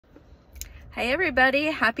Hey everybody,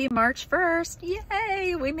 happy March 1st.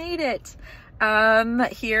 Yay, we made it.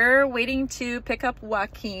 Here waiting to pick up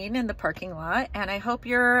Joaquin in the parking lot, and I hope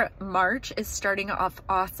your March is starting off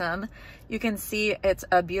awesome. You can see it's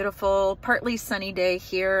a beautiful, partly sunny day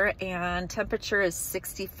here, and temperature is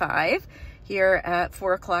 65 here at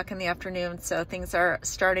 4 o'clock in the afternoon, so things are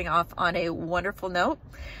starting off on a wonderful note.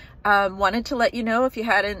 Wanted to let you know, if you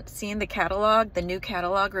hadn't seen the catalog, the new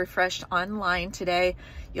catalog refreshed online today,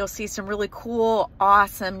 you'll see some really cool,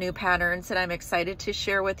 awesome new patterns that I'm excited to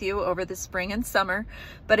share with you over the spring and summer.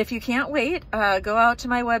 But if you can't wait, go out to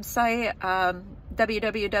my website,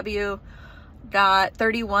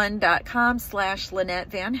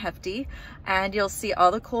 www.31.com/LynetteVanHefte, and you'll see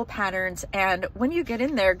all the cool patterns. And when you get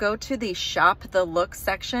in there, go to the Shop the Look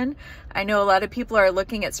section. I know a lot of people are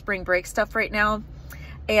looking at spring break stuff right now,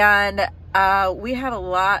 and we have a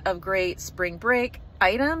lot of great spring break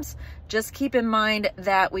items. Just keep in mind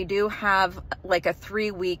that we do have like a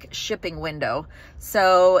 3-week shipping window.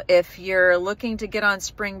 So if you're looking to get on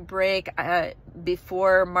spring break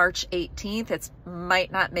before March 18th, it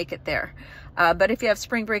might not make it there. But if you have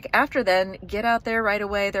spring break after then, get out there right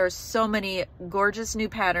away. There are so many gorgeous new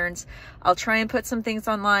patterns. I'll try and put some things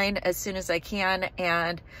online as soon as I can,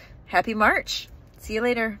 and happy March. See you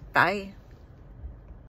later. Bye.